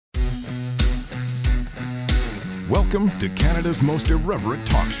Welcome to Canada's most irreverent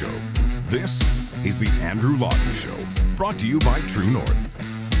talk show. This is The Andrew Lawton Show, brought to you by True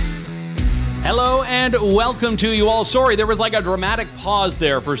North. Hello and welcome to you all. Sorry, there was like a dramatic pause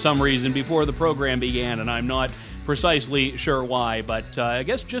there for some reason before the program began, and I'm not precisely sure why, but I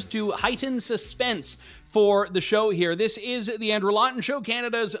guess just to heighten suspense for the show here. This is The Andrew Lawton Show,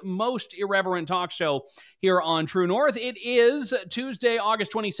 Canada's most irreverent talk show here on True North. It is Tuesday,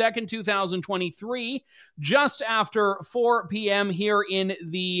 August 22nd, 2023, just after 4 p.m. here in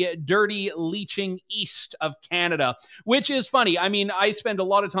the dirty, leaching east of Canada, which is funny. I mean, I spend a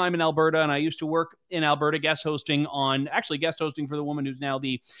lot of time in Alberta, and I used to work in Alberta guest hosting for the woman who's now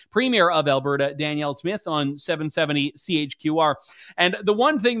the premier of Alberta, Danielle Smith, on 770 CHQR. And the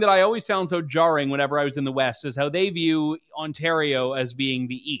one thing that I always found so jarring whenever I was in the West is how they view Ontario as being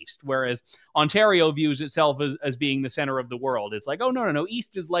the East, whereas Ontario views itself as being the center of the world. It's like, oh, no.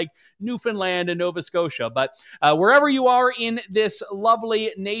 East is like Newfoundland and Nova Scotia. But wherever you are in this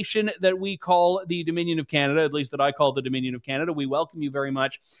lovely nation that we call the Dominion of Canada, at least that I call the Dominion of Canada, we welcome you very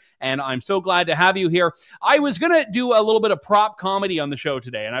much. And I'm so glad to have you here. I was going to do a little bit of prop comedy on the show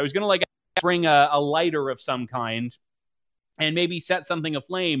today, and I was going to bring a lighter of some kind and maybe set something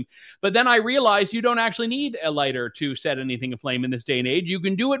aflame. But then I realized you don't actually need a lighter to set anything aflame in this day and age. You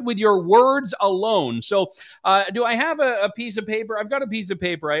can do it with your words alone. So do I have a piece of paper? I've got a piece of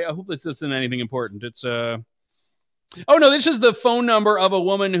paper. I hope this isn't anything important. It's oh, no, this is the phone number of a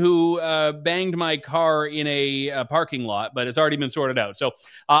woman who banged my car in a parking lot, but it's already been sorted out. So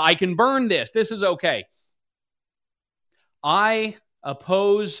I can burn this. This is okay. I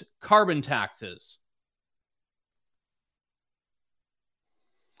oppose carbon taxes.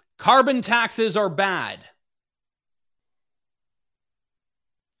 Carbon taxes are bad.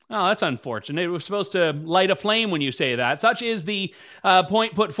 Oh, that's unfortunate. It was supposed to light a flame when you say that. Such is the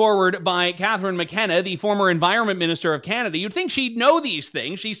point put forward by Catherine McKenna, the former Environment Minister of Canada. You'd think she'd know these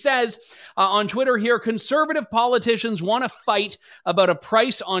things. She says on Twitter here, conservative politicians want to fight about a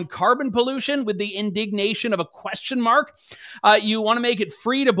price on carbon pollution with the indignation of a question mark. You want to make it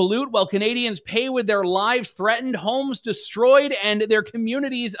free to pollute while Canadians pay with their lives threatened, homes destroyed, and their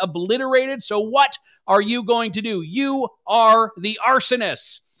communities obliterated. So what are you going to do? You are the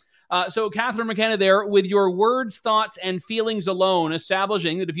arsonists. So Catherine McKenna there, with your words, thoughts, and feelings alone,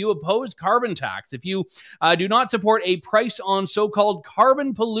 establishing that if you oppose carbon tax, if you do not support a price on so-called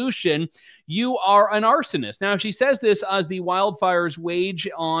carbon pollution, you are an arsonist. Now, she says this as the wildfires rage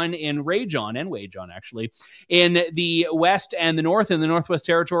on, actually, in the West and the North, in the Northwest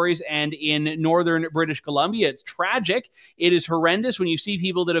Territories and in Northern British Columbia. It's tragic. It is horrendous when you see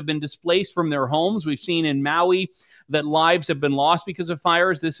people that have been displaced from their homes. We've seen in Maui that lives have been lost because of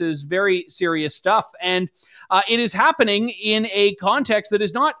fires. This is very serious stuff. And it is happening in a context that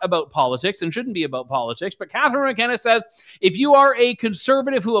is not about politics and shouldn't be about politics. But Catherine McKenna says, if you are a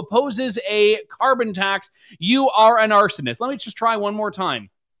conservative who opposes a carbon tax, you are an arsonist. Let me just try one more time.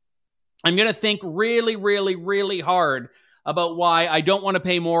 I'm going to think really, really, really hard about why I don't want to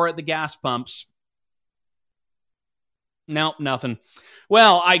pay more at the gas pumps. No, nothing.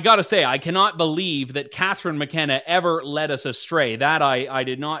 Well, I got to say, I cannot believe that Catherine McKenna ever led us astray. That I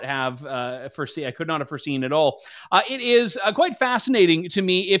did not have foreseen. I could not have foreseen at all. It is quite fascinating to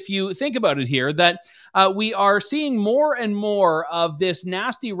me, if you think about it here, that we are seeing more and more of this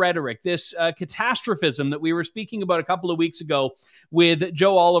nasty rhetoric, this catastrophism that we were speaking about a couple of weeks ago with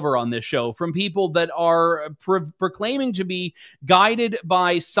Joe Oliver on this show, from people that are proclaiming to be guided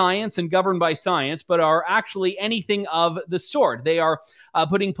by science and governed by science, but are actually anything of the sort. They are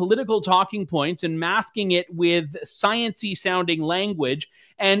putting political talking points and masking it with sciencey sounding language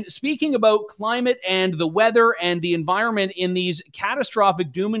and speaking about climate and the weather and the environment in these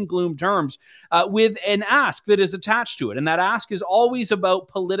catastrophic doom and gloom terms with an ask that is attached to it. And that ask is always about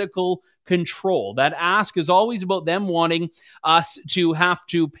political control. That ask is always about them wanting us to have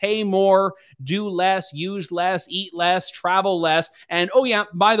to pay more, do less, use less, eat less, travel less, and oh yeah,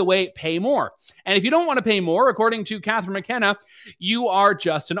 by the way, pay more. And if you don't want to pay more, according to Catherine McKenna, you are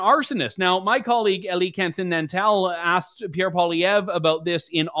just an arsonist. Now, my colleague Elie Cantin-Nantel asked Pierre Poilievre about this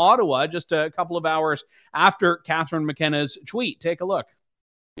in Ottawa just a couple of hours after Catherine McKenna's tweet. Take a look.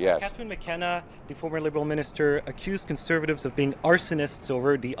 Yes. Catherine McKenna, the former Liberal minister, accused Conservatives of being arsonists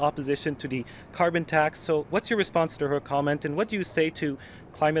over the opposition to the carbon tax. So what's your response to her comment, and what do you say to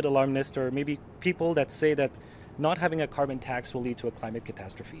climate alarmists or maybe people that say that not having a carbon tax will lead to a climate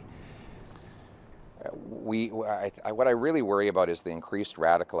catastrophe? What I really worry about is the increased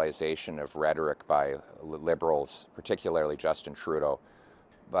radicalization of rhetoric by Liberals, particularly Justin Trudeau.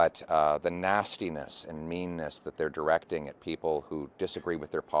 But the nastiness and meanness that they're directing at people who disagree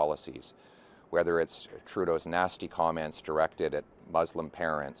with their policies, whether it's Trudeau's nasty comments directed at Muslim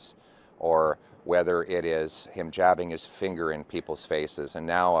parents, or whether it is him jabbing his finger in people's faces, and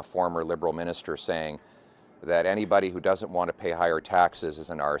now a former Liberal minister saying that anybody who doesn't want to pay higher taxes is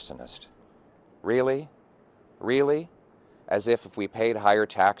an arsonist. Really? Really? As if we paid higher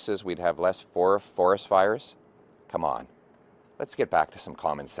taxes, we'd have less forest fires? Come on. Let's get back to some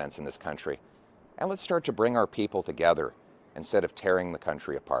common sense in this country. And let's start to bring our people together instead of tearing the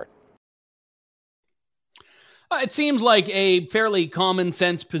country apart. It seems like a fairly common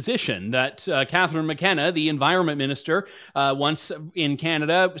sense position that Catherine McKenna, the environment minister, once in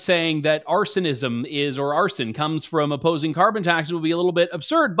Canada, saying that arsonism or arson comes from opposing carbon taxes would be a little bit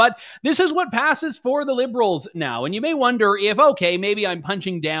absurd. But this is what passes for the Liberals now. And you may wonder if, okay, maybe I'm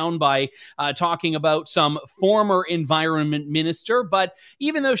punching down by talking about some former environment minister. But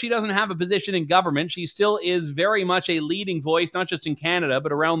even though she doesn't have a position in government, she still is very much a leading voice, not just in Canada,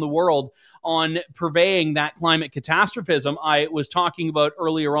 but around the world, on purveying that climate catastrophism I was talking about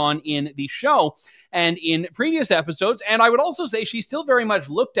earlier on in the show and in previous episodes. And I would also say she's still very much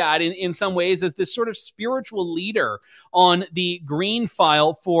looked at in some ways as this sort of spiritual leader on the Green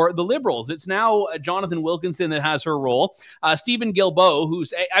file for the Liberals. It's now Jonathan Wilkinson that has her role. Stephen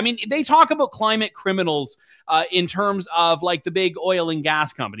Guilbeault, they talk about climate criminals in terms of like the big oil and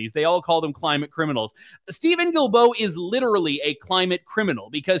gas companies. They all call them climate criminals. Stephen Guilbeault is literally a climate criminal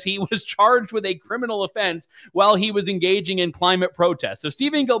because he was charged with a criminal offense while he was engaging in climate protests. So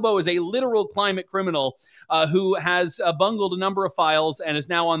Stephen Guilbeault is a literal climate criminal who has bungled a number of files and is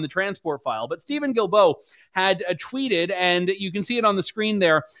now on the transport file. But Stephen Guilbeault had tweeted, and you can see it on the screen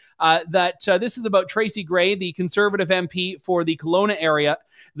there, that this is about Tracy Gray, the Conservative MP for the Kelowna area,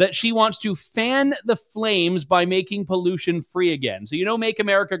 that she wants to fan the flames by making pollution free again. So, Make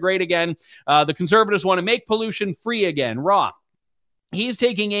America Great Again. The Conservatives want to make pollution free again. Raw. He's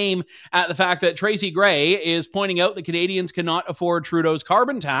taking aim at the fact that Tracy Gray is pointing out that Canadians cannot afford Trudeau's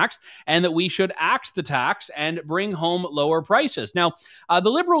carbon tax and that we should axe the tax and bring home lower prices. Now, the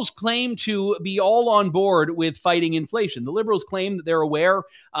Liberals claim to be all on board with fighting inflation. The Liberals claim that they're aware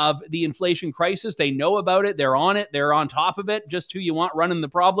of the inflation crisis. They know about it. They're on it. They're on top of it. Just who you want running the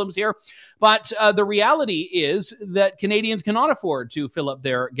problems here. But the reality is that Canadians cannot afford to fill up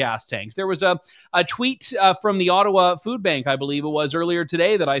their gas tanks. There was a tweet from the Ottawa Food Bank, I believe it was, earlier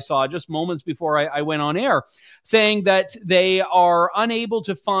today that I saw just moments before I went on air, saying that they are unable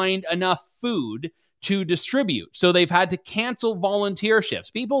to find enough food to distribute. So they've had to cancel volunteer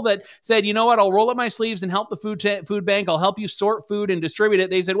shifts. People that said, you know what, I'll roll up my sleeves and help the food bank. I'll help you sort food and distribute it.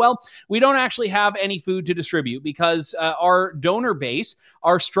 They said, well, we don't actually have any food to distribute because our donor base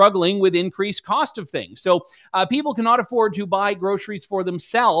are struggling with increased cost of things. So people cannot afford to buy groceries for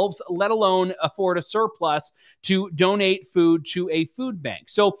themselves, let alone afford a surplus to donate food to a food bank.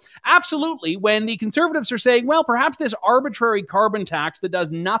 So absolutely, when the Conservatives are saying, well, perhaps this arbitrary carbon tax that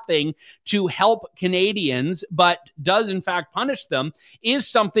does nothing to help Canadians, but does in fact punish them, is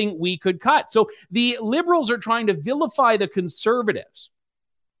something we could cut. So the Liberals are trying to vilify the Conservatives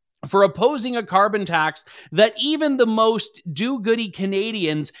for opposing a carbon tax that even the most do-goody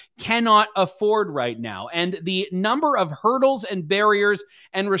Canadians cannot afford right now. And the number of hurdles and barriers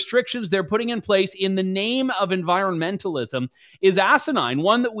and restrictions they're putting in place in the name of environmentalism is asinine.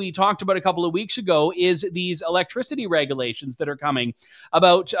 One that we talked about a couple of weeks ago is these electricity regulations that are coming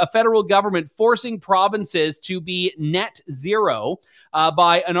about a federal government forcing provinces to be net zero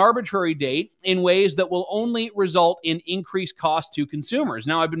by an arbitrary date in ways that will only result in increased costs to consumers.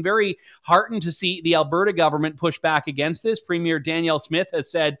 Now, I've been very heartened to see the Alberta government push back against this. Premier Danielle Smith has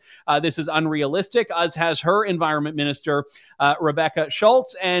said this is unrealistic, as has her environment minister, Rebecca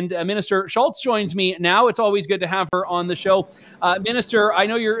Schultz. And Minister Schultz joins me now. It's always good to have her on the show. Minister, I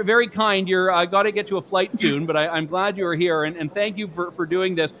know you're very kind. You're got to get to a flight soon, but I'm glad you're here, and thank you for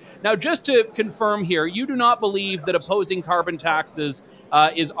doing this. Now, just to confirm here, you do not believe that opposing carbon taxes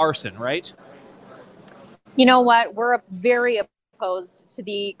is arson, right? You know what? We're very opposed to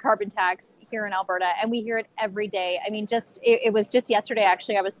the carbon tax here in Alberta, and we hear it every day. I mean, it was just yesterday,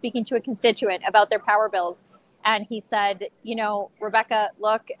 actually, I was speaking to a constituent about their power bills, and he said, Rebecca,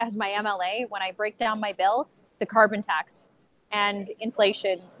 look, as my MLA, when I break down my bill, the carbon tax and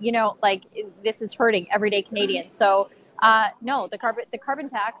inflation, this is hurting everyday Canadians. So no, the carbon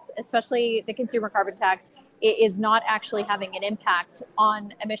tax, especially the consumer carbon tax, is not actually having an impact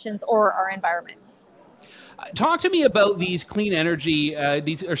on emissions or our environment. Talk to me about these clean energy,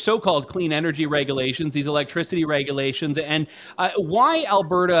 these are so-called clean energy regulations, these electricity regulations, and why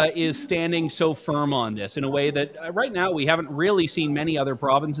Alberta is standing so firm on this in a way that right now we haven't really seen many other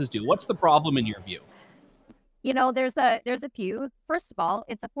provinces do. What's the problem in your view? There's a few. First of all,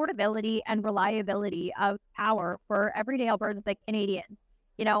 it's affordability and reliability of power for everyday Albertans and Canadians.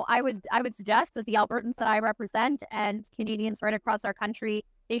 I would suggest that the Albertans that I represent and Canadians right across our country,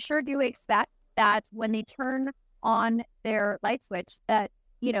 they sure do expect that when they turn on their light switch, that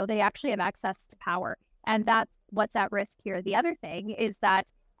they actually have access to power, and that's what's at risk here. The other thing is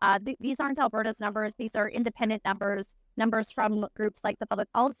that these aren't Alberta's numbers; these are independent numbers from groups like the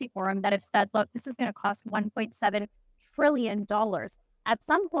Public Policy Forum that have said, look, this is going to cost $1.7 trillion. At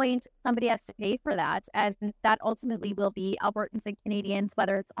some point, somebody has to pay for that, and that ultimately will be Albertans and Canadians,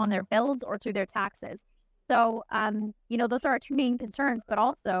 whether it's on their bills or through their taxes. So, those are our two main concerns, but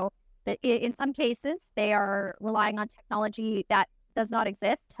also that in some cases, they are relying on technology that does not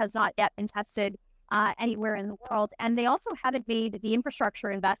exist, has not yet been tested anywhere in the world, and they also haven't made the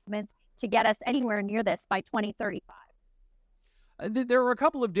infrastructure investments to get us anywhere near this by 2035. There are a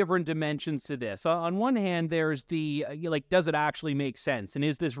couple of different dimensions to this. On one hand, there's the, does it actually make sense? And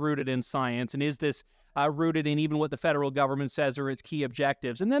is this rooted in science? And is this rooted in even what the federal government says are its key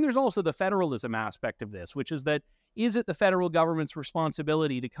objectives? And then there's also the federalism aspect of this, which is that, is it the federal government's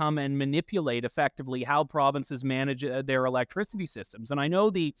responsibility to come and manipulate effectively how provinces manage their electricity systems? And I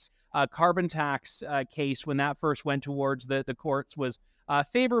know the carbon tax case, when that first went towards the courts, was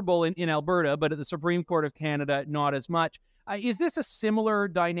favorable in Alberta, but at the Supreme Court of Canada, not as much. Is this a similar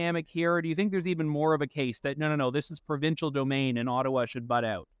dynamic here, or do you think there's even more of a case that, no, this is provincial domain and Ottawa should butt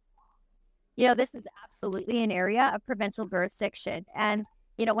out? This is absolutely an area of provincial jurisdiction. And,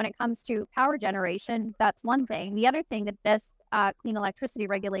 when it comes to power generation, that's one thing. The other thing that this clean electricity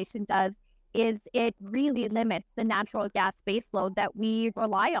regulation does is it really limits the natural gas baseload that we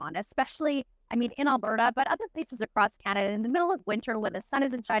rely on, especially, in Alberta, but other places across Canada in the middle of winter when the sun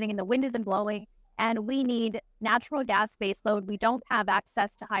isn't shining and the wind isn't blowing. And we need natural gas baseload. We don't have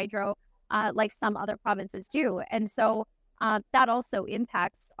access to hydro like some other provinces do. And so that also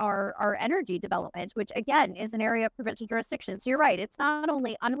impacts our energy development, which, again, is an area of provincial jurisdiction. So you're right. It's not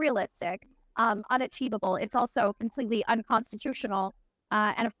only unrealistic, unachievable, it's also completely unconstitutional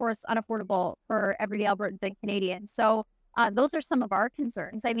and, of course, unaffordable for everyday Albertans and Canadians. So those are some of our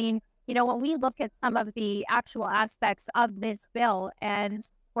concerns. When we look at some of the actual aspects of this bill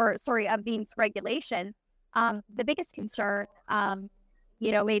of these regulations, the biggest concern,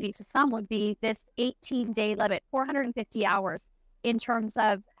 maybe to some would be this 18-day limit, 450 hours in terms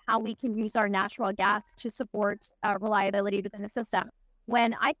of how we can use our natural gas to support reliability within the system.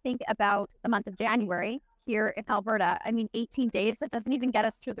 When I think about the month of January here in Alberta, 18 days, that doesn't even get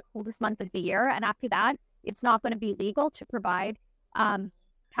us through the coldest month of the year. And after that, it's not going to be legal to provide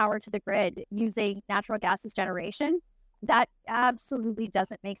power to the grid using natural gas as generation. That absolutely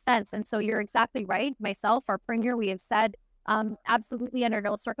doesn't make sense. And so you're exactly right. Myself, our premier, we have said absolutely under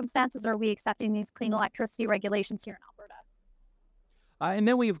no circumstances are we accepting these clean electricity regulations here in Alberta. And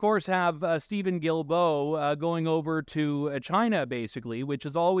then we, of course, have Steven Guilbeault going over to China, basically, which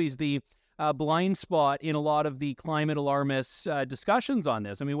is always the blind spot in a lot of the climate alarmists' discussions on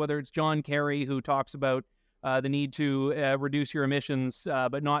this. Whether it's John Kerry, who talks about the need to reduce your emissions,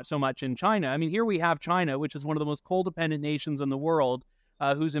 but not so much in China. Here we have China, which is one of the most coal-dependent nations in the world,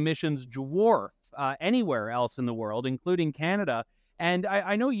 whose emissions dwarf anywhere else in the world, including Canada. And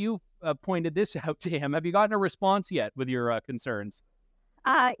I know you've pointed this out to him. Have you gotten a response yet with your concerns?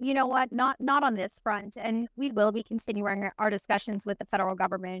 You know what? Not on this front. And we will be continuing our discussions with the federal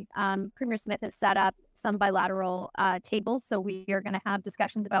government. Premier Smith has set up some bilateral tables. So we are going to have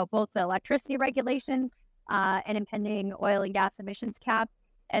discussions about both the electricity regulations and impending oil and gas emissions cap.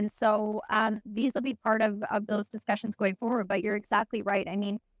 And so these will be part of those discussions going forward. But you're exactly right.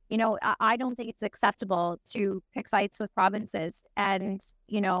 I don't think it's acceptable to pick fights with provinces and,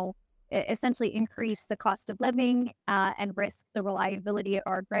 essentially increase the cost of living and risk the reliability of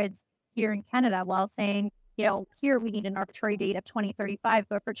our grids here in Canada while saying, here we need an arbitrary date of 2035,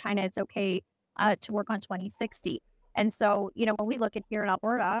 but for China, it's okay to work on 2060. And so, when we look at here in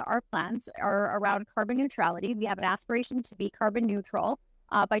Alberta, our plans are around carbon neutrality. We have an aspiration to be carbon neutral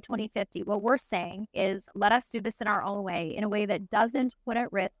by 2050. What we're saying is let us do this in our own way, in a way that doesn't put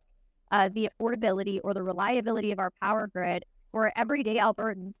at risk the affordability or the reliability of our power grid for everyday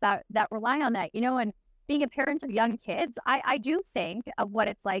Albertans that rely on that. And being a parent of young kids, I do think of what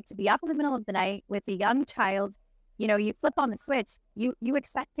it's like to be up in the middle of the night with a young child. You flip on the switch, you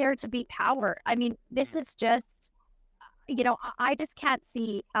expect there to be power. This is just, I just can't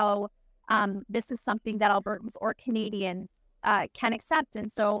see how this is something that Albertans or Canadians can accept. And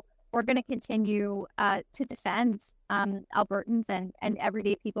so we're going to continue to defend Albertans and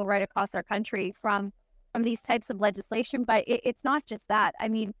everyday people right across our country from these types of legislation. But it's not just that.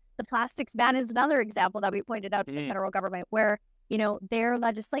 The The plastics ban is another example that we pointed out to the federal government, where, their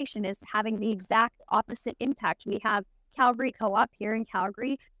legislation is having the exact opposite impact. We have Calgary Co-op here in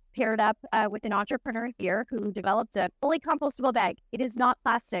Calgary paired up with an entrepreneur here who developed a fully compostable bag. It is not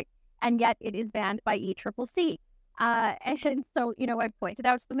plastic, and yet it is banned by ECCC. And so, I pointed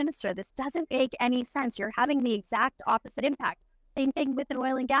out to the minister, this doesn't make any sense. You're having the exact opposite impact. Same thing with an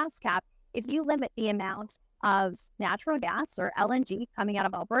oil and gas cap. If you limit the amount of natural gas or LNG coming out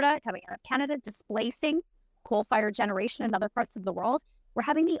of Alberta, coming out of Canada, displacing coal-fired generation in other parts of the world, we're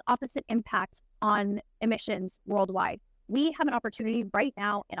having the opposite impact on emissions worldwide. We have an opportunity right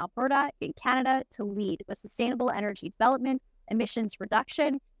now in Alberta, in Canada, to lead with sustainable energy development, emissions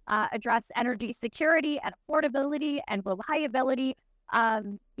reduction, address energy security and affordability and reliability.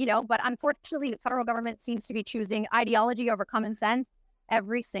 But unfortunately, the federal government seems to be choosing ideology over common sense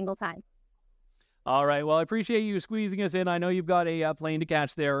every single time. All right. Well, I appreciate you squeezing us in. I know you've got a plane to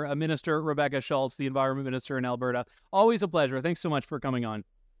catch there. Minister Rebecca Schulz, the Environment Minister in Alberta. Always a pleasure. Thanks so much for coming on.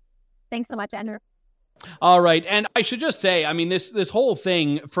 Thanks so much, Andrew. All right. And I should just say, I mean, this whole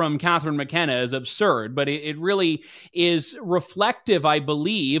thing from Catherine McKenna is absurd, but it really is reflective, I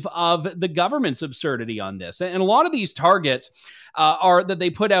believe, of the government's absurdity on this. And a lot of these targets that they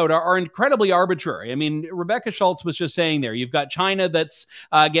put out are incredibly arbitrary. I mean, Rebecca Schulz was just saying there, you've got China that's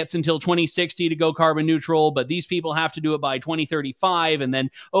gets until 2060 to go carbon neutral, but these people have to do it by 2035, and then,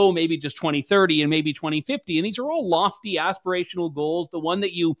 maybe just 2030 and maybe 2050. And these are all lofty aspirational goals. The one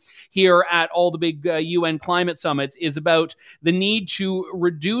that you hear at all the big UN climate summits is about the need to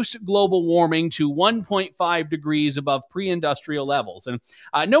reduce global warming to 1.5 degrees above pre-industrial levels. And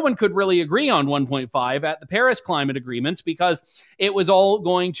no one could really agree on 1.5 at the Paris climate agreements, because it was all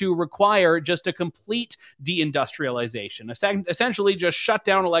going to require just a complete deindustrialization, essentially just shut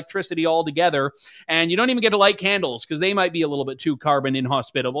down electricity altogether. And you don't even get to light candles because they might be a little bit too carbon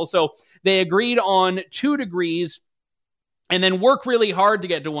inhospitable. So they agreed on 2 degrees and then work really hard to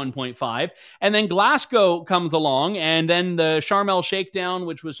get to 1.5. And then Glasgow comes along, and then the Sharm El Shakedown,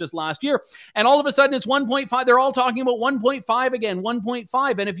 which was just last year. And all of a sudden it's 1.5. They're all talking about 1.5 again,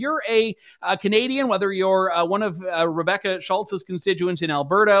 1.5. And if you're a Canadian, whether you're one of Rebecca Schulz's constituents in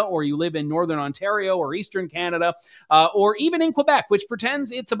Alberta, or you live in Northern Ontario or Eastern Canada, or even in Quebec, which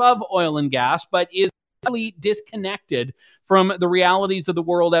pretends it's above oil and gas, but is disconnected from the realities of the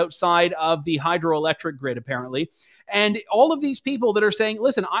world outside of the hydroelectric grid, apparently. And all of these people that are saying,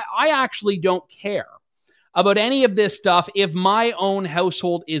 listen, I actually don't care about any of this stuff if my own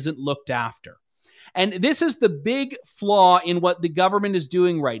household isn't looked after. And this is the big flaw in what the government is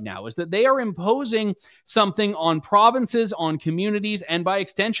doing right now, is that they are imposing something on provinces, on communities, and by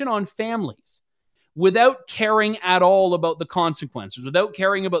extension on families, without caring at all about the consequences, without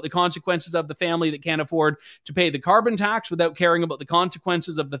caring about the consequences of the family that can't afford to pay the carbon tax, without caring about the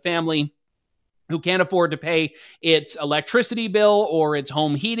consequences of the family who can't afford to pay its electricity bill or its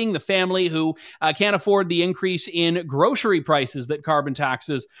home heating, the family who can't afford the increase in grocery prices that carbon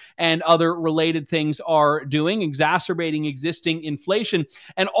taxes and other related things are doing, exacerbating existing inflation.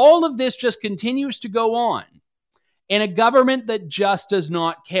 And all of this just continues to go on in a government that just does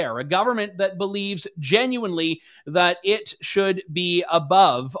not care, a government that believes genuinely that it should be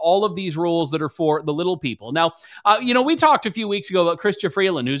above all of these rules that are for the little people. Now, we talked a few weeks ago about Chrystia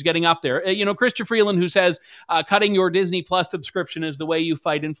Freeland, who's getting up there. Chrystia Freeland, who says cutting your Disney Plus subscription is the way you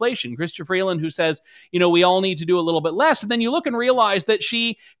fight inflation. Chrystia Freeland, who says, we all need to do a little bit less. And then you look and realize that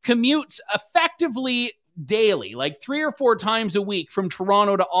she commutes effectively daily, like 3 or 4 times a week from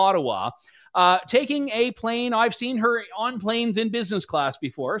Toronto to Ottawa, taking a plane. I've seen her on planes in business class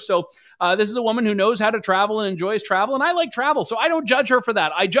before. So this is a woman who knows how to travel and enjoys travel. And I like travel. So I don't judge her for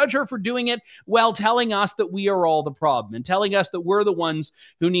that. I judge her for doing it while telling us that we are all the problem and telling us that we're the ones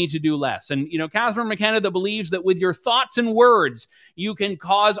who need to do less. And, Catherine McKenna, that believes that with your thoughts and words, you can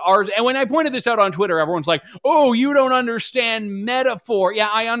cause ours. And when I pointed this out on Twitter, everyone's like, oh, you don't understand metaphor. Yeah,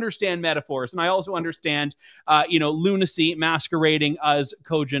 I understand metaphors. And I also understand, lunacy masquerading as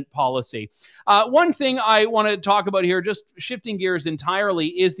cogent policy. One thing I want to talk about here, just shifting gears entirely,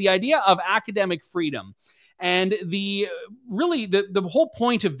 is the idea of academic freedom. And the whole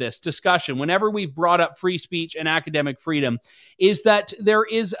point of this discussion, whenever we've brought up free speech and academic freedom, is that there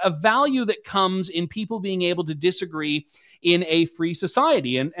is a value that comes in people being able to disagree in a free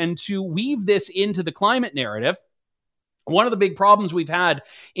society. And to weave this into the climate narrative, one of the big problems we've had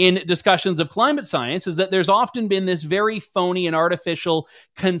in discussions of climate science is that there's often been this very phony and artificial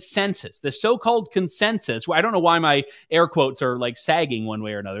consensus, this so-called consensus. I don't know why my air quotes are like sagging one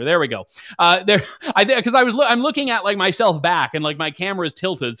way or another. There we go. Because I'm looking at like myself back and like my camera is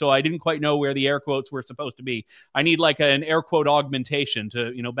tilted, so I didn't quite know where the air quotes were supposed to be. I need like an air quote augmentation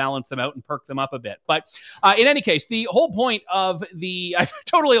to, balance them out and perk them up a bit. But in any case, the whole point of I've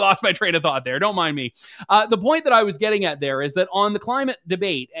totally lost my train of thought there. Don't mind me. The point that I was getting at there is that on the climate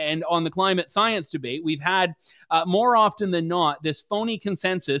debate and on the climate science debate, we've had more often than not this phony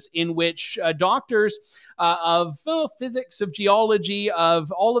consensus in which doctors of physics, of geology,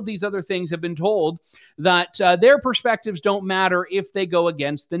 of all of these other things have been told that their perspectives don't matter if they go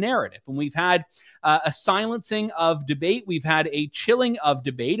against the narrative. And we've had a silencing of debate. We've had a chilling of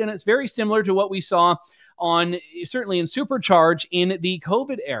debate. And it's very similar to what we saw certainly in Supercharge in the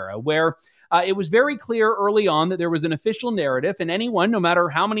COVID era, where it was very clear early on that there was an official narrative, and anyone, no matter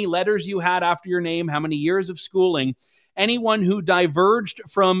how many letters you had after your name, how many years of schooling, anyone who diverged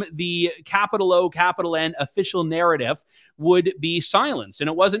from the capital O, capital N official narrative would be silenced. And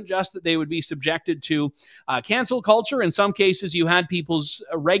it wasn't just that they would be subjected to cancel culture. In some cases, you had people's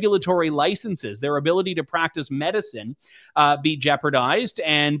regulatory licenses, their ability to practice medicine be jeopardized,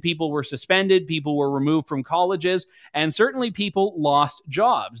 and people were suspended, people were removed from colleges, and certainly people lost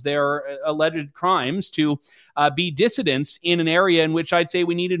jobs. There are alleged crimes to be dissidents in an area in which I'd say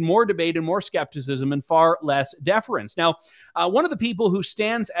we needed more debate and more skepticism and far less deference. Now, one of the people who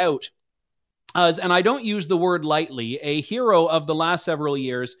stands out and I don't use the word lightly, a hero of the last several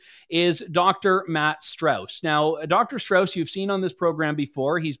years is Dr. Matt Strauss. Now, Dr. Strauss, you've seen on this program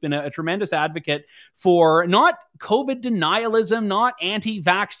before. He's been a tremendous advocate for not COVID denialism, not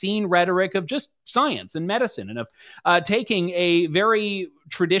anti-vaccine rhetoric, of just science and medicine, and of taking a very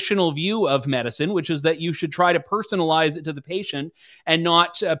traditional view of medicine, which is that you should try to personalize it to the patient and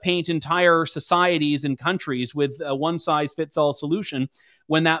not paint entire societies and countries with a one-size-fits-all solution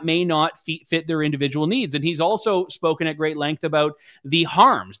when that may not fit their individual needs. And he's also spoken at great length about the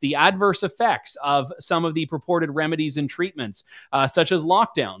harms, the adverse effects of some of the purported remedies and treatments, such as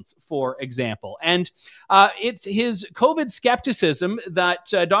lockdowns, for example. And it's his COVID skepticism that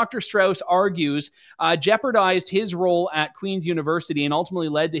Dr. Strauss argues jeopardized his role at Queen's University and ultimately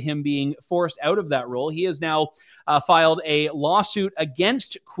led to him being forced out of that role. He has now filed a lawsuit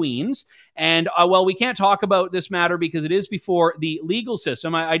against Queen's. And while we can't talk about this matter because it is before the legal system,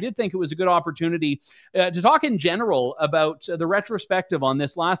 I did think it was a good opportunity to talk in general about the retrospective on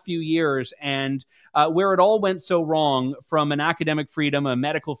this last few years and where it all went so wrong from an academic freedom, a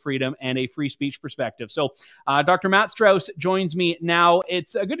medical freedom, and a free speech perspective. So Dr. Matt Strauss joins me now.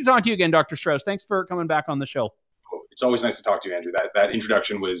 It's good to talk to you again, Dr. Strauss. Thanks for coming back on the show. It's always nice to talk to you, Andrew. That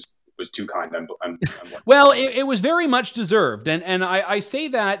introduction was too kind. Well, it was very much deserved. And I say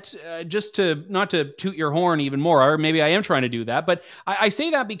that just to not to toot your horn even more, or maybe I am trying to do that, but I say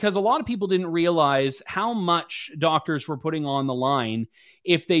that because a lot of people didn't realize how much doctors were putting on the line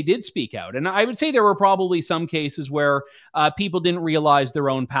if they did speak out. And I would say there were probably some cases where people didn't realize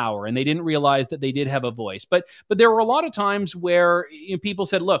their own power and they didn't realize that they did have a voice. But there were a lot of times where people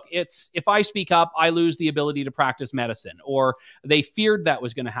said, look, if I speak up, I lose the ability to practice medicine, or they feared that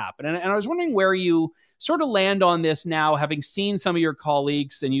was going to happen. And I was wondering where you sort of land on this now, having seen some of your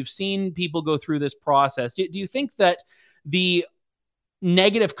colleagues and you've seen people go through this process. Do you think that the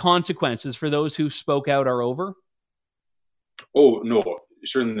negative consequences for those who spoke out are over? Oh, no.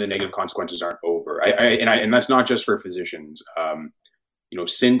 Certainly the negative consequences aren't over. And that's not just for physicians.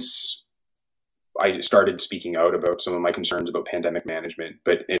 Since I started speaking out about some of my concerns about pandemic management,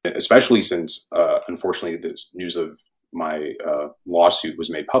 but especially since, unfortunately, this news of my lawsuit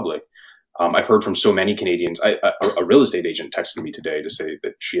was made public, I've heard from so many Canadians. A real estate agent texted me today to say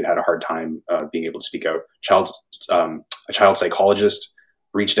that she had a hard time being able to speak out. A child psychologist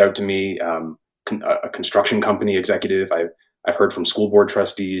reached out to me, a construction company executive. I've heard from school board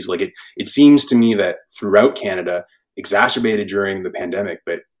trustees. Like it seems to me that throughout Canada, exacerbated during the pandemic,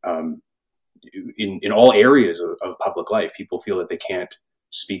 but in all areas of public life, people feel that they can't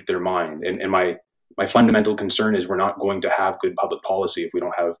speak their mind. And my fundamental concern is we're not going to have good public policy if we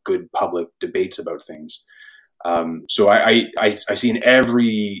don't have good public debates about things. So I see in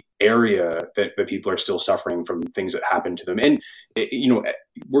every area that people are still suffering from things that happened to them. And,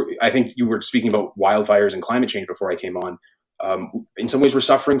 I think you were speaking about wildfires and climate change before I came on. In some ways, we're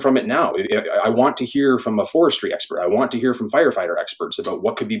suffering from it now. I want to hear from a forestry expert. I want to hear from firefighter experts about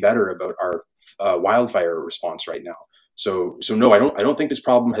what could be better about our wildfire response right now. So no, I don't think this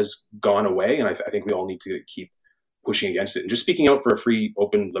problem has gone away, and I think we all need to keep pushing against it and just speaking out for a free,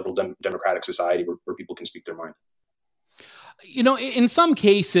 open, liberal, democratic society where people can speak their mind. You know, in some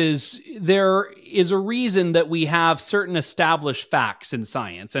cases, there is a reason that we have certain established facts in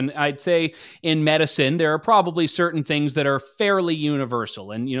science. And I'd say in medicine, there are probably certain things that are fairly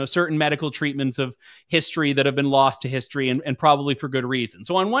universal and, you know, certain medical treatments of history that have been lost to history and probably for good reason.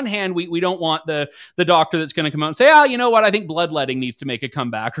 So on one hand, we don't want the doctor that's going to come out and say, oh, you know what, I think bloodletting needs to make a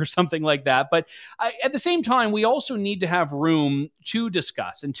comeback or something like that. But at the same time, we also need to have room to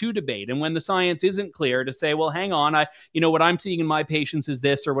discuss and to debate. And when the science isn't clear, to say, well, hang on, what I'm seeing in my patients is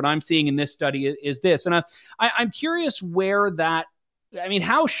this, or what I'm seeing in this study is this. And I'm curious where that,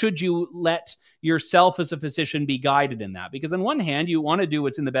 how should you let yourself as a physician be guided in that? Because on one hand, you want to do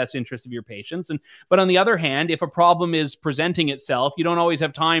what's in the best interest of your patients. But on the other hand, if a problem is presenting itself, you don't always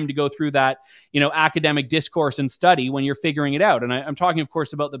have time to go through that, academic discourse and study when you're figuring it out. And I'm talking, of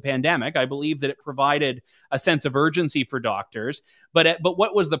course, about the pandemic. I believe that it provided a sense of urgency for doctors. But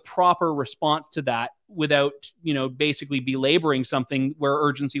what was the proper response to that without, basically belaboring something where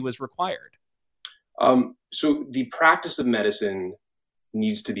urgency was required? So the practice of medicine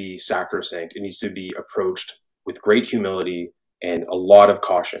needs to be sacrosanct. It needs to be approached with great humility and a lot of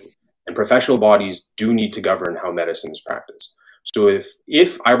caution. And professional bodies do need to govern how medicine is practiced. So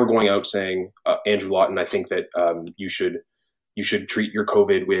if I were going out saying, Andrew Lawton, I think that you should treat your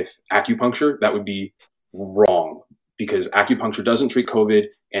COVID with acupuncture, that would be wrong, because acupuncture doesn't treat COVID,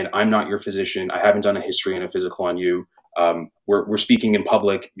 and I'm not your physician. I haven't done a history and a physical on you. We're speaking in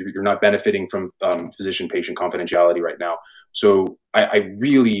public. You're not benefiting from physician-patient confidentiality right now. So I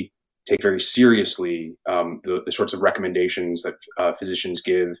really take very seriously the sorts of recommendations that physicians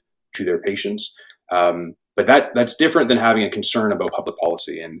give to their patients. But that's different than having a concern about public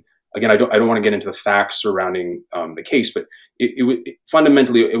policy. And again, I don't want to get into the facts surrounding the case, but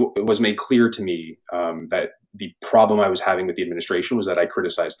fundamentally it was made clear to me that the problem I was having with the administration was that I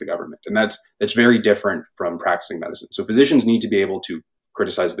criticized the government. And that's very different from practicing medicine. So physicians need to be able to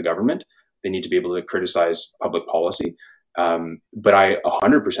criticize the government. They need to be able to criticize public policy. But I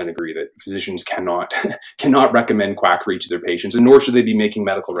 100% agree that physicians cannot recommend quackery to their patients, and nor should they be making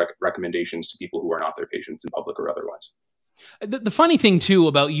medical recommendations to people who are not their patients in public or otherwise. The funny thing, too,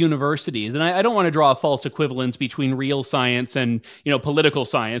 about universities, and I don't want to draw a false equivalence between real science and, political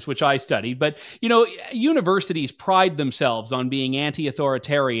science, which I studied, but, universities pride themselves on being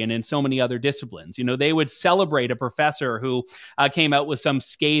anti-authoritarian in so many other disciplines. They would celebrate a professor who came out with some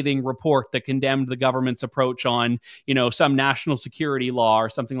scathing report that condemned the government's approach on, some national security law or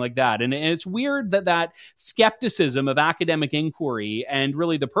something like that. And it's weird that skepticism of academic inquiry and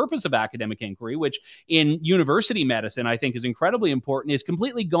really the purpose of academic inquiry, which in university medicine, I think is incredibly important, is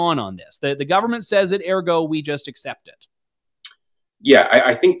completely gone on this. The government says it, ergo we just accept it. Yeah,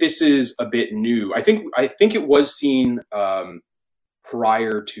 I think this is a bit new. I think it was seen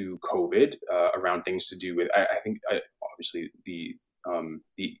prior to COVID around things to do with. I think obviously the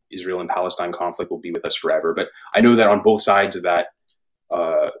Israel and Palestine conflict will be with us forever. But I know that on both sides of that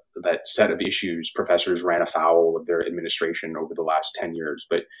set of issues, professors ran afoul of their administration over the last 10 years.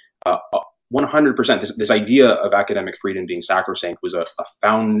 But 100%, this idea of academic freedom being sacrosanct was a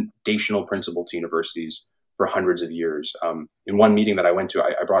foundational principle to universities for hundreds of years. In one meeting that I went to,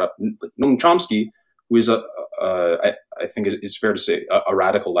 I brought up Noam Chomsky, who is I think it's fair to say a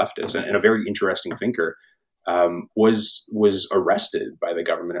radical leftist and a very interesting thinker, was arrested by the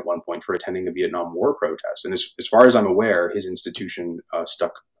government at one point for attending a Vietnam War protest. And as far as I'm aware, his institution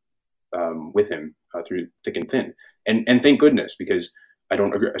stuck with him through thick and thin. And thank goodness, because I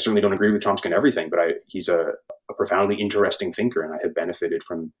certainly don't agree with Chomsky on everything, but he's a profoundly interesting thinker, and I have benefited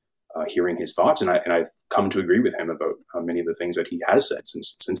from hearing his thoughts, and I've come to agree with him about many of the things that he has said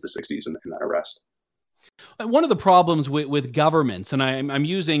since the 60s in that arrest. One of the problems with governments, and I'm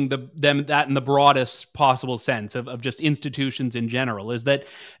using that in the broadest possible sense of just institutions in general, is that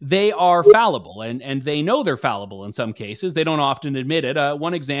they are fallible, and they know they're fallible in some cases. They don't often admit it.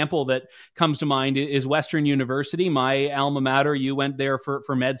 One example that comes to mind is Western University, my alma mater. You went there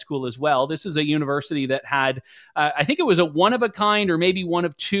for med school as well. This is a university that had, I think it was a one of a kind or maybe one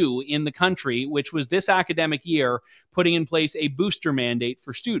of two in the country, which was this academic year putting in place a booster mandate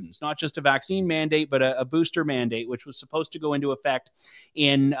for students, not just a vaccine mandate, but a booster mandate, which was supposed to go into effect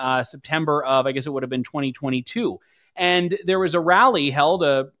in September of, I guess it would have been 2022. And there was a rally held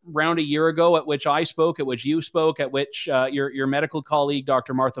around a year ago at which I spoke, at which you spoke, at which your medical colleague,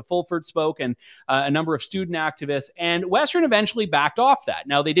 Dr. Martha Fulford, spoke, and a number of student activists. And Western eventually backed off that.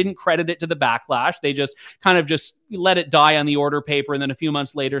 Now, they didn't credit it to the backlash. They just kind of let it die on the order paper, and then a few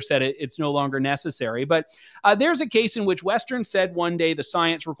months later said it's no longer necessary. But there's a case in which Western said one day the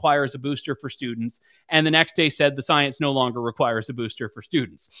science requires a booster for students, and the next day said the science no longer requires a booster for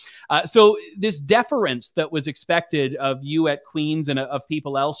students. So this deference that was expected expected of you at Queen's and of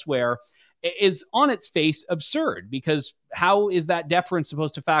people elsewhere is on its face absurd, because how is that deference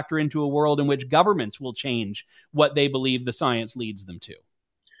supposed to factor into a world in which governments will change what they believe the science leads them to?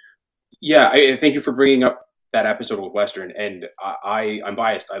 Yeah, I thank you for bringing up that episode with Western. And I'm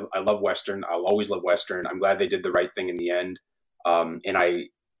biased. I love Western. I'll always love Western. I'm glad they did the right thing in the end. And I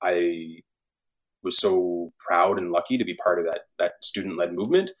was so proud and lucky to be part of that student-led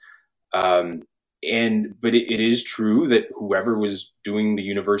movement. But it is true that whoever was doing the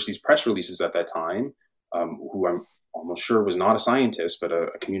university's press releases at that time, who I'm almost sure was not a scientist, but a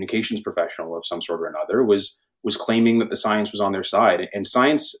communications professional of some sort or another, was claiming that the science was on their side. And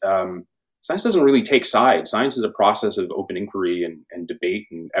science doesn't really take sides. Science is a process of open inquiry and debate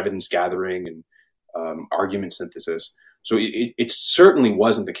and evidence gathering and argument synthesis. So it certainly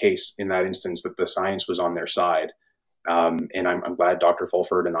wasn't the case in that instance that the science was on their side. And I'm glad Dr.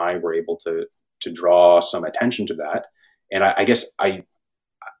 Fulford and I were able to draw some attention to that. And I guess I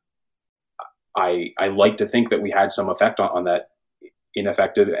like to think that we had some effect on that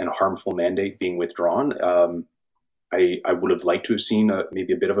ineffective and harmful mandate being withdrawn. I would have liked to have seen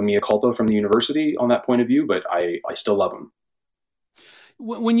maybe a bit of a mea culpa from the university on that point of view, but I still love them.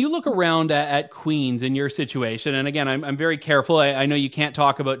 When you look around at Queen's in your situation, and again, I'm very careful. I know you can't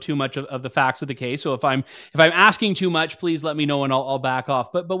talk about too much of the facts of the case. So if I'm asking too much, please let me know and I'll back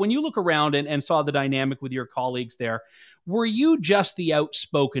off. But when you look around and saw the dynamic with your colleagues there, were you just the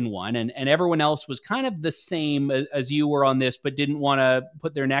outspoken one and everyone else was kind of the same as you were on this, but didn't want to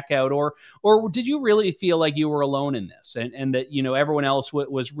put their neck out? Or did you really feel like you were alone in this and that, everyone else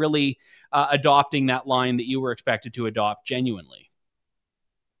was really adopting that line that you were expected to adopt genuinely?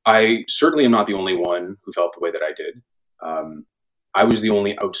 I certainly am not the only one who felt the way that I did. I was the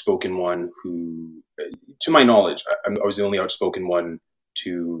only outspoken one who, to my knowledge, I was the only outspoken one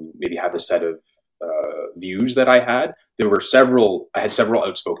to maybe have a set of views that I had. I had several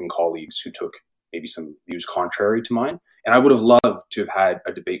outspoken colleagues who took maybe some views contrary to mine, and I would have loved to have had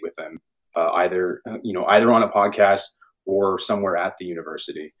a debate with them, either on a podcast or somewhere at the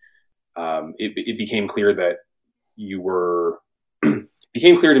university. It became clear that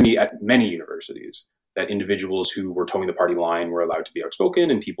became clear to me at many universities that individuals who were towing the party line were allowed to be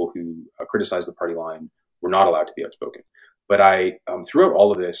outspoken and people who criticized the party line were not allowed to be outspoken. But throughout all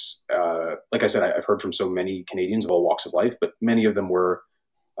of this, like I said, I've heard from so many Canadians of all walks of life, but many of them were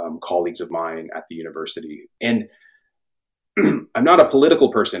colleagues of mine at the university. And I'm not a political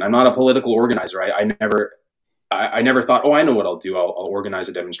person. I'm not a political organizer. I never thought, I know what I'll do. I'll organize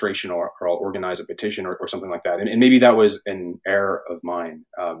a demonstration or I'll organize a petition or something like that. And maybe that was an error of mine.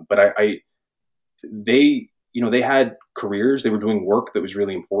 But they had careers. They were doing work that was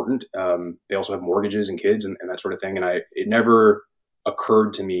really important. They also have mortgages and kids and that sort of thing. And it never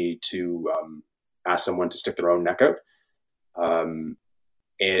occurred to me to ask someone to stick their own neck out.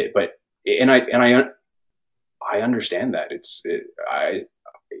 I understand that it's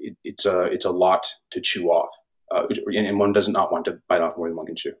a lot to chew off. And one does not want to bite off more than one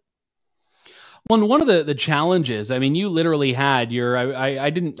can chew. Well, one of the challenges, you literally had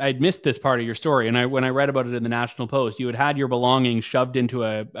I'd missed this part of your story. And when I read about it in the National Post, you had your belongings shoved into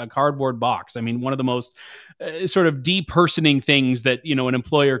a cardboard box. One of the most sort of depersoning things that, an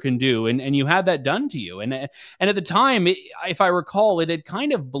employer can do. And you had that done to you. And at the time, if I recall, it had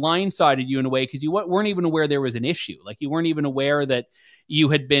kind of blindsided you in a way because you weren't even aware there was an issue. Like you weren't even aware that you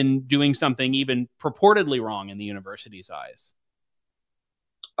had been doing something even purportedly wrong in the university's eyes.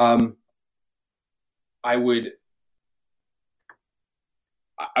 I would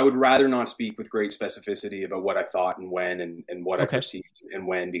rather not speak with great specificity about what I thought and when and what I perceived and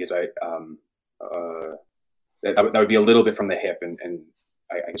when, because that would be a little bit from the hip, and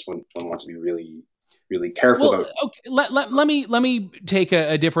I guess one wants to be really, really careful about. Okay, let me take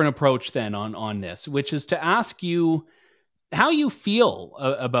a different approach then on this, which is to ask you how you feel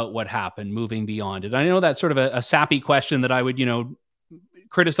about what happened moving beyond it. I know that's sort of a sappy question that I would,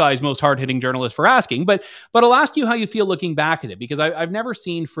 criticize most hard-hitting journalists for asking, but I'll ask you how you feel looking back at it, because I've never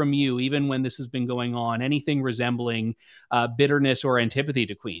seen from you, even when this has been going on, anything resembling bitterness or antipathy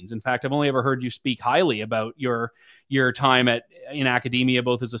to Queen's. In fact, I've only ever heard you speak highly about your time in academia,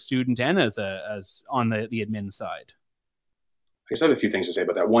 both as a student and as on the admin side. I guess I have a few things to say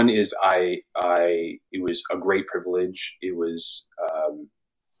about that. One is it was a great privilege. It was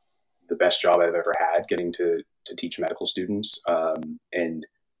the best job I've ever had, getting to teach medical students. And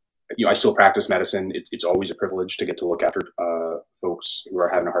I still practice medicine. It's always a privilege to get to look after folks who are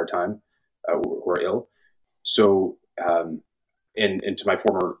having a hard time, who are ill. So, and to my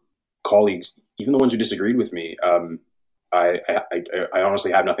former colleagues, even the ones who disagreed with me, I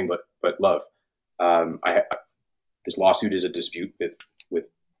honestly have nothing but love. this lawsuit is a dispute with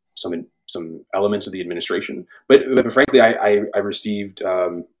some elements of the administration. But frankly, I received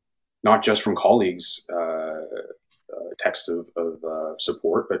not just from colleagues texts of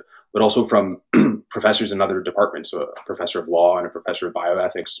support, but also from professors in other departments. So a professor of law and a professor of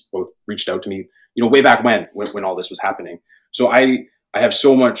bioethics both reached out to me, way back when all this was happening. So I have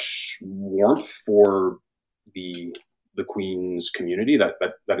so much warmth for the Queen's community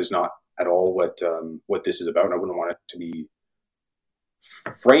that is not at all what this is about. And I wouldn't want it to be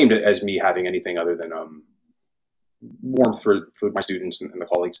framed as me having anything other than warmth for my students and the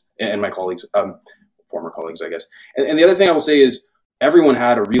colleagues and my colleagues, former colleagues, I guess. And the other thing I will say is everyone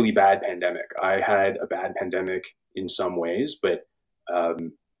had a really bad pandemic. I had a bad pandemic in some ways, but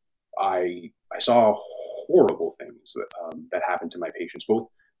I saw horrible things that happened to my patients, both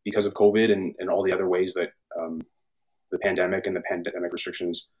because of COVID and all the other ways that the pandemic and the pandemic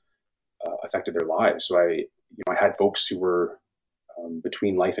restrictions affected their lives. So I had folks who were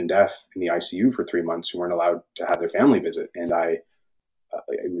between life and death in the ICU for 3 months who weren't allowed to have their family visit. And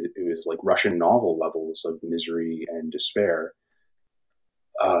it was like Russian novel levels of misery and despair.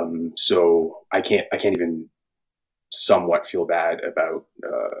 So I can't even somewhat feel bad about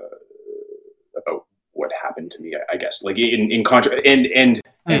what happened to me, I guess. Like in contrast, and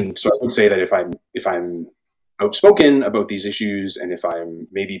so I would say that if I'm outspoken about these issues, and if I'm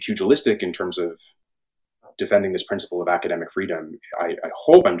maybe pugilistic in terms of defending this principle of academic freedom, I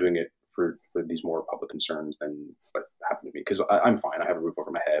hope I'm doing it for these more public concerns than what happened to me. Because I'm fine. I have a roof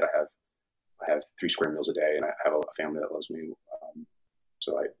over my head. I have 3 square meals a day, and I have a family that loves me.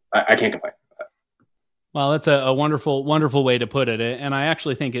 So I can't complain. Well, that's a wonderful, wonderful way to put it. And I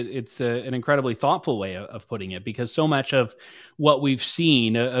actually think it's an incredibly thoughtful way of putting it, because so much of what we've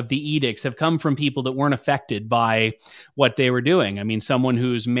seen of the edicts have come from people that weren't affected by what they were doing. I mean, someone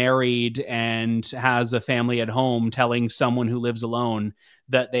who's married and has a family at home telling someone who lives alone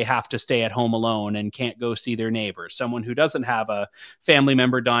that they have to stay at home alone and can't go see their neighbors. Someone who doesn't have a family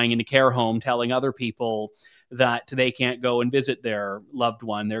member dying in a care home telling other people that they can't go and visit their loved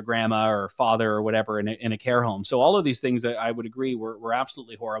one, their grandma or father or whatever in a care home. So all of these things, I would agree, were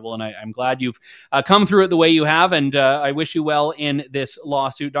absolutely horrible. And I'm glad you've come through it the way you have. And I wish you well in this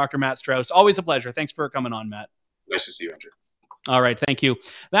lawsuit. Dr. Matt Strauss, always a pleasure. Thanks for coming on, Matt. Nice to see you, Andrew. All right. Thank you.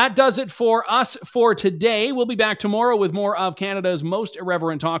 That does it for us for today. We'll be back tomorrow with more of Canada's most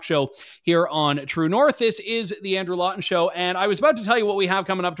irreverent talk show here on True North. This is the Andrew Lawton Show. And I was about to tell you what we have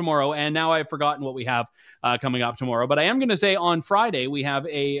coming up tomorrow, and now I've forgotten what we have coming up tomorrow. But I am going to say on Friday, we have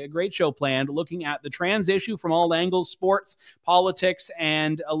a great show planned looking at the trans issue from all angles, sports, politics,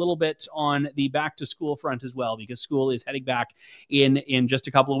 and a little bit on the back to school front as well, because school is heading back in just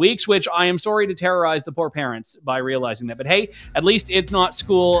a couple of weeks, which I am sorry to terrorize the poor parents by realizing that. But hey, at least it's not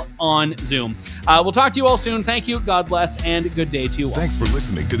school on Zoom. We'll talk to you all soon. Thank you. God bless, and good day to you all. Thanks for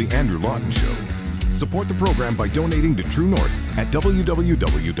listening to The Andrew Lawton Show. Support the program by donating to True North at www.tnc.news.